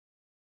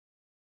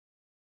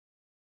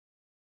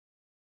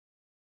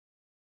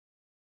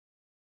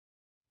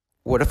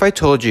What if I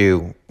told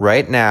you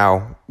right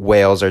now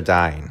whales are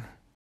dying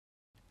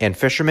and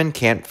fishermen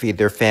can't feed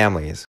their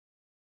families?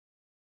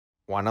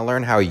 Want to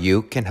learn how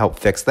you can help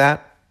fix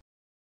that?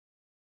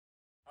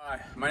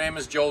 Hi, my name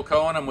is Joel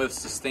Cohen. I'm with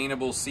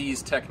Sustainable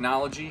Seas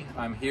Technology.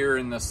 I'm here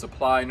in the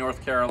Supply,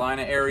 North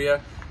Carolina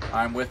area.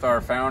 I'm with our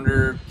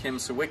founder, Kim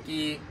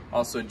Sawicki,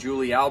 also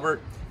Julie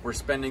Albert. We're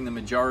spending the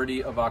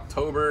majority of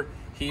October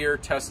here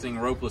testing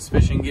ropeless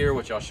fishing gear,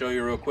 which I'll show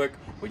you real quick.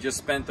 We just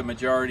spent the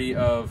majority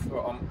of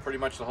pretty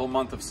much the whole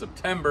month of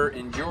September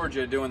in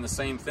Georgia doing the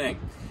same thing.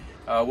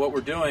 What we're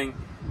doing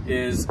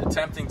is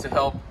attempting to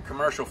help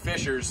commercial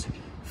fishers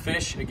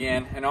fish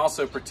again and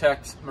also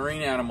protect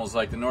marine animals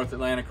like the North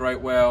Atlantic right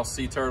whale,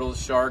 sea turtles,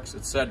 sharks,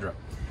 etc.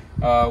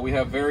 We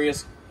have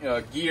various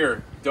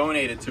gear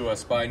donated to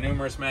us by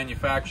numerous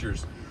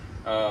manufacturers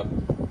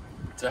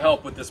to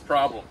help with this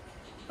problem.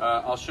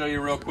 I'll show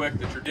you real quick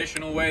the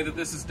traditional way that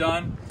this is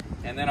done,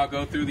 and then I'll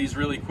go through these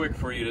really quick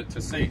for you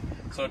to see.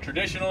 So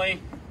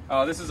traditionally,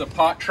 this is a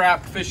pot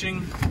trap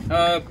fishing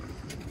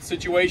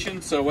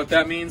situation. So what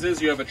that means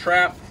is you have a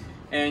trap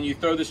and you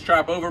throw this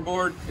trap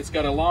overboard. It's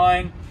got a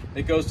line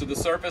that goes to the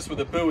surface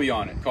with a buoy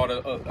on it called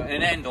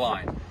an end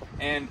line.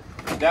 And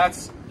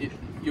that's,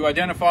 you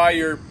identify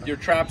your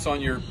traps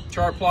on your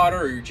chart plotter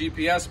or your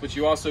GPS, but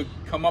you also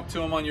come up to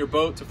them on your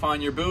boat to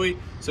find your buoy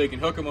so you can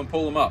hook them and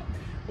pull them up.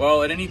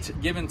 Well, at any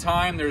given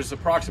time, there's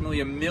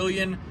approximately 1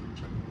 million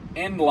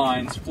end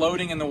lines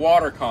floating in the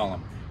water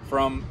column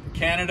from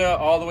Canada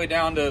all the way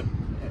down to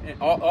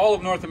all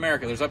of North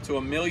America. There's up to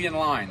 1 million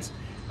lines.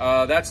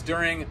 That's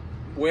during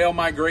whale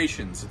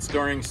migrations. It's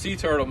during sea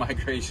turtle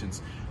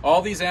migrations.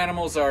 All these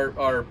animals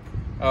are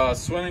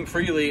swimming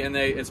freely, and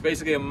it's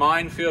basically a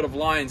minefield of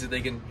lines that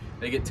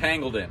they get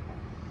tangled in.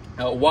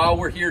 While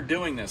we're here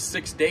doing this,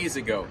 6 days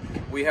ago,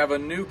 we have a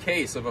new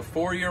case of a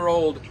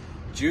 4-year-old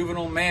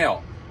juvenile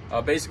male,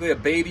 basically a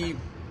baby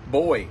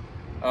boy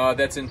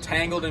that's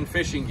entangled in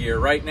fishing gear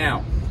right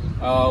now.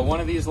 One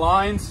of these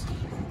lines,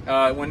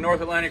 when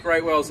North Atlantic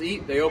right whales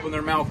eat, they open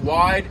their mouth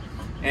wide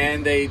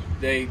and they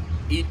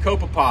eat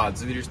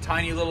copepods. They're just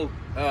tiny little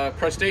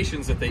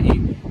crustaceans that they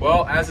eat.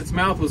 Well, as its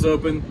mouth was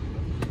open,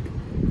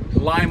 the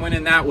line went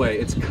in that way.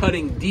 It's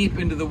cutting deep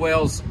into the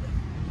whale's,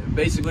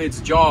 basically its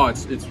jaw.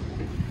 The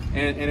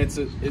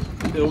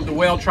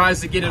whale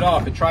tries to get it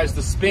off. It tries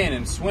to spin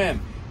and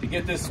swim to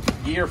get this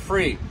gear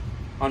free.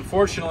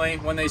 Unfortunately,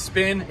 when they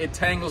spin, it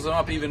tangles them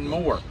up even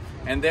more,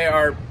 and they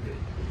are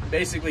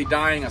basically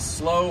dying a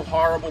slow,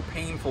 horrible,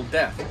 painful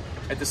death.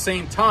 At the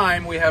same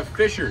time, we have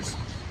fishers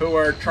who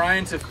are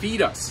trying to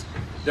feed us.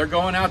 They're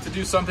going out to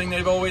do something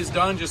they've always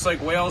done, just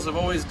like whales have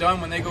always done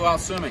when they go out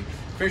swimming.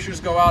 Fishers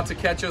go out to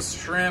catch us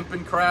shrimp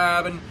and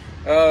crab and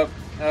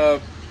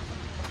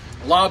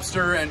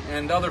lobster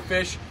and other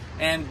fish,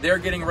 and they're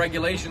getting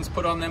regulations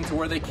put on them to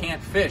where they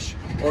can't fish,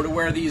 or to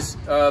where these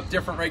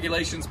different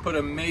regulations put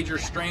a major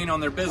strain on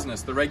their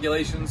business. The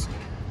regulations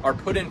are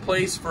put in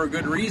place for a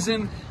good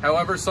reason.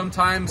 However,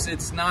 sometimes it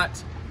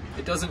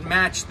doesn't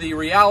match the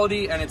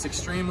reality, and it's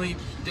extremely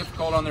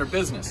difficult on their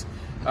business.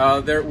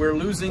 We're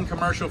losing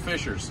commercial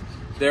fishers.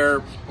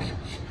 They're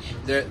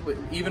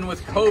even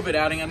with COVID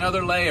adding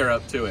another layer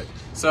up to it.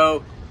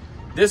 So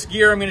this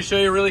gear I'm going to show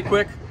you really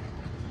quick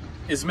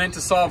is meant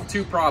to solve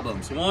two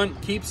problems. One,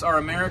 keeps our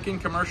American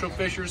commercial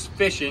fishers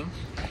fishing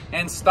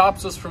and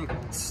stops us from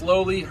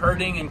slowly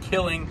hurting and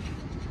killing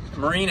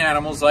marine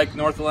animals like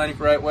North Atlantic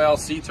right whale,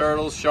 sea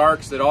turtles,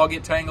 sharks that all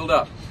get tangled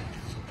up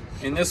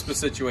in this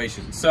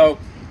situation. So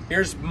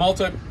here's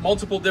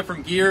multiple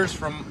different gears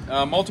from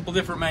multiple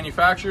different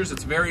manufacturers.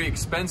 It's very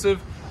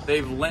expensive.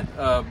 They've let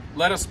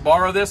us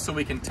borrow this so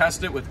we can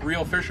test it with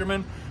real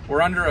fishermen.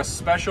 We're under a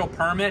special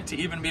permit to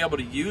even be able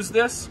to use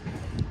this.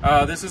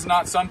 This is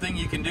not something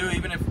you can do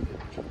even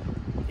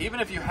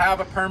if you have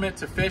a permit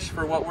to fish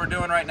for what we're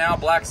doing right now,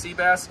 black sea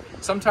bass.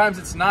 Sometimes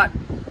it's not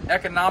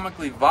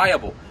economically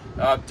viable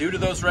due to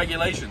those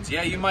regulations.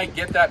 Yeah, you might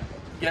get that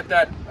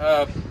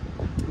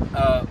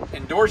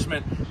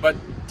endorsement, but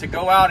to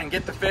go out and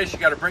get the fish, you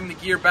got to bring the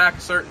gear back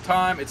a certain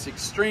time. It's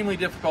extremely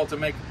difficult to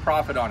make a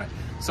profit on it.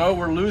 So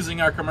we're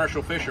losing our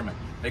commercial fishermen.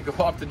 They go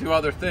off to do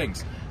other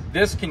things.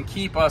 This can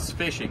keep us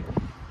fishing.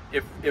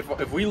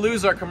 If we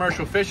lose our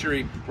commercial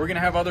fishery, we're going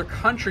to have other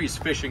countries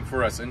fishing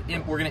for us, and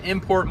we're going to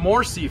import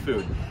more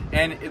seafood,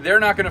 and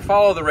they're not going to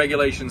follow the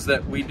regulations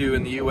that we do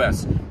in the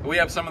U.S. We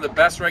have some of the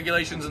best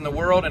regulations in the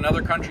world, and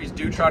other countries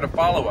do try to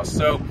follow us.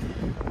 So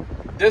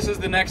this is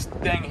the next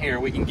thing here.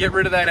 We can get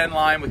rid of that end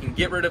line. We can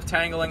get rid of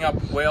tangling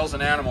up whales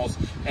and animals,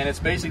 and it's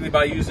basically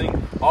by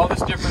using all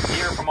this different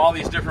gear from all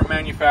these different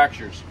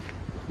manufacturers.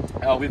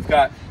 We've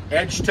got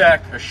Edge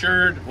Tech,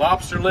 Assured,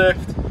 Lobster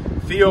Lift,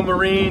 Theo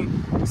Marine,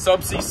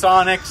 Subsea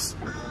Sonics,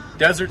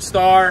 Desert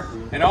Star,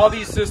 and all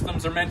these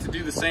systems are meant to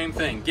do the same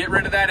thing. Get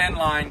rid of that end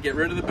line, get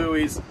rid of the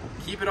buoys,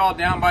 keep it all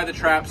down by the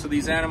trap so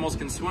these animals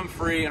can swim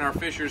free and our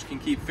fishers can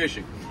keep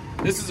fishing.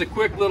 This is a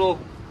quick little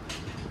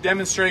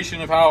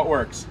demonstration of how it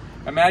works.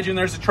 Imagine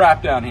there's a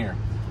trap down here.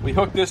 We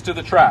hook this to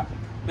the trap.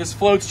 This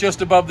floats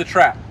just above the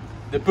trap.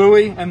 The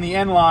buoy and the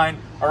end line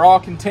are all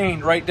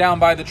contained right down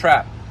by the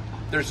trap.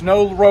 There's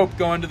no rope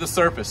going to the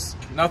surface,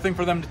 nothing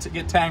for them to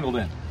get tangled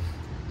in.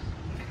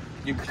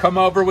 You come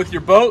over with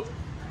your boat,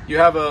 you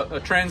have a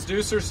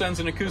transducer, sends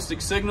an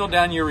acoustic signal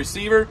down your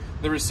receiver,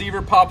 the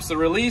receiver pops the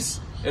release,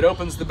 it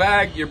opens the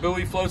bag, your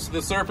buoy floats to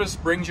the surface,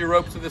 brings your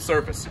rope to the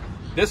surface.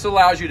 This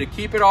allows you to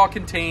keep it all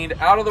contained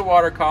out of the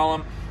water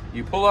column.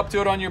 You pull up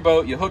to it on your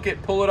boat, you hook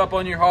it, pull it up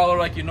on your hauler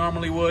like you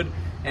normally would,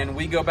 and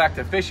we go back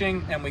to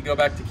fishing and we go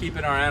back to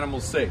keeping our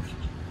animals safe.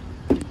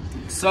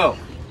 So,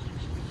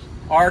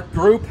 our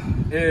group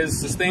is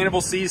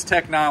Sustainable Seas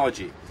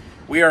Technology.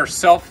 We are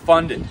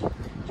self-funded.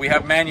 We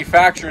have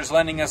manufacturers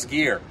lending us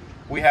gear.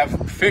 We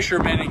have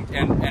fishermen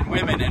and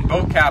women and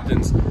boat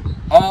captains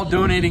all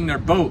donating their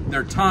boat,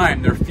 their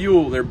time, their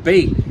fuel, their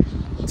bait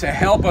to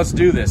help us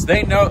do this.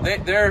 They know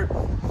they're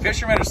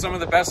fishermen are some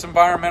of the best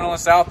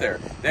environmentalists out there.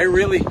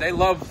 They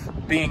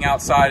love being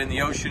outside in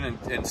the ocean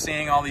and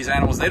seeing all these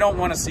animals. They don't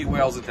want to see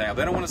whales entangled.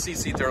 They don't want to see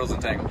sea turtles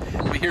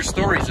entangled. We hear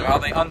stories of how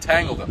they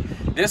untangle them.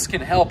 This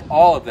can help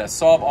all of this,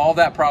 solve all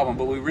that problem,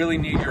 but we really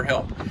need your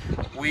help.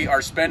 We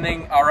are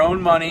spending our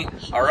own money,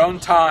 our own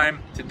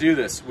time to do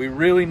this. We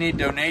really need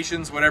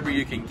donations, whatever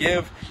you can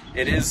give.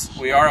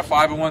 We are a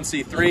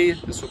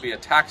 501c3. This will be a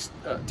tax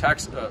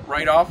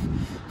write-off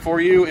for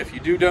you if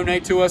you do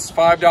donate to us.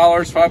 $5,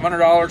 $500,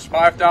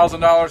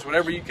 $5,000,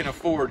 whatever you can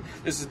afford.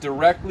 This is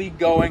directly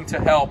going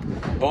to help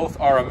both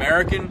our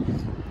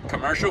American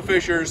commercial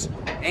fishers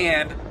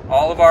and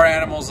all of our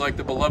animals like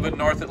the beloved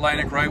North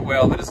Atlantic right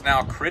whale that is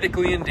now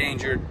critically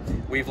endangered.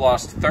 We've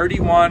lost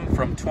 31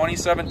 from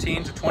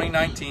 2017 to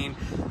 2019.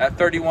 That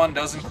 31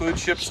 does include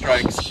ship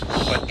strikes,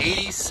 but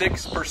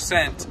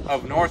 86%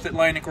 of North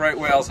Atlantic right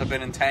whales have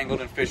been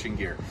entangled in fishing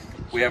gear.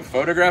 We have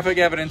photographic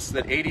evidence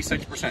that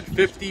 86%,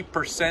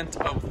 50%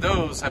 of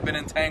those have been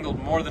entangled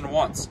more than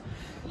once.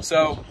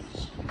 So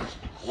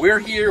we're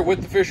here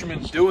with the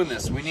fishermen doing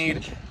this. We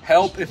need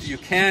help if you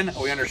can.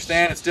 We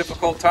understand it's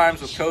difficult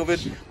times with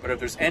COVID, but if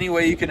there's any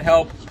way you can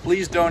help,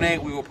 please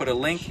donate. We will put a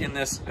link in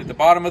this at the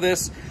bottom of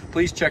this.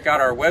 Please check out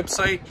our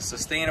website,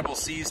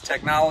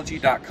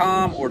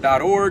 sustainableseastechnology.com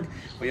or .org.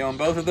 We own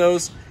both of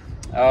those.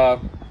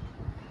 And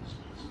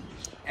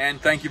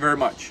thank you very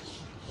much.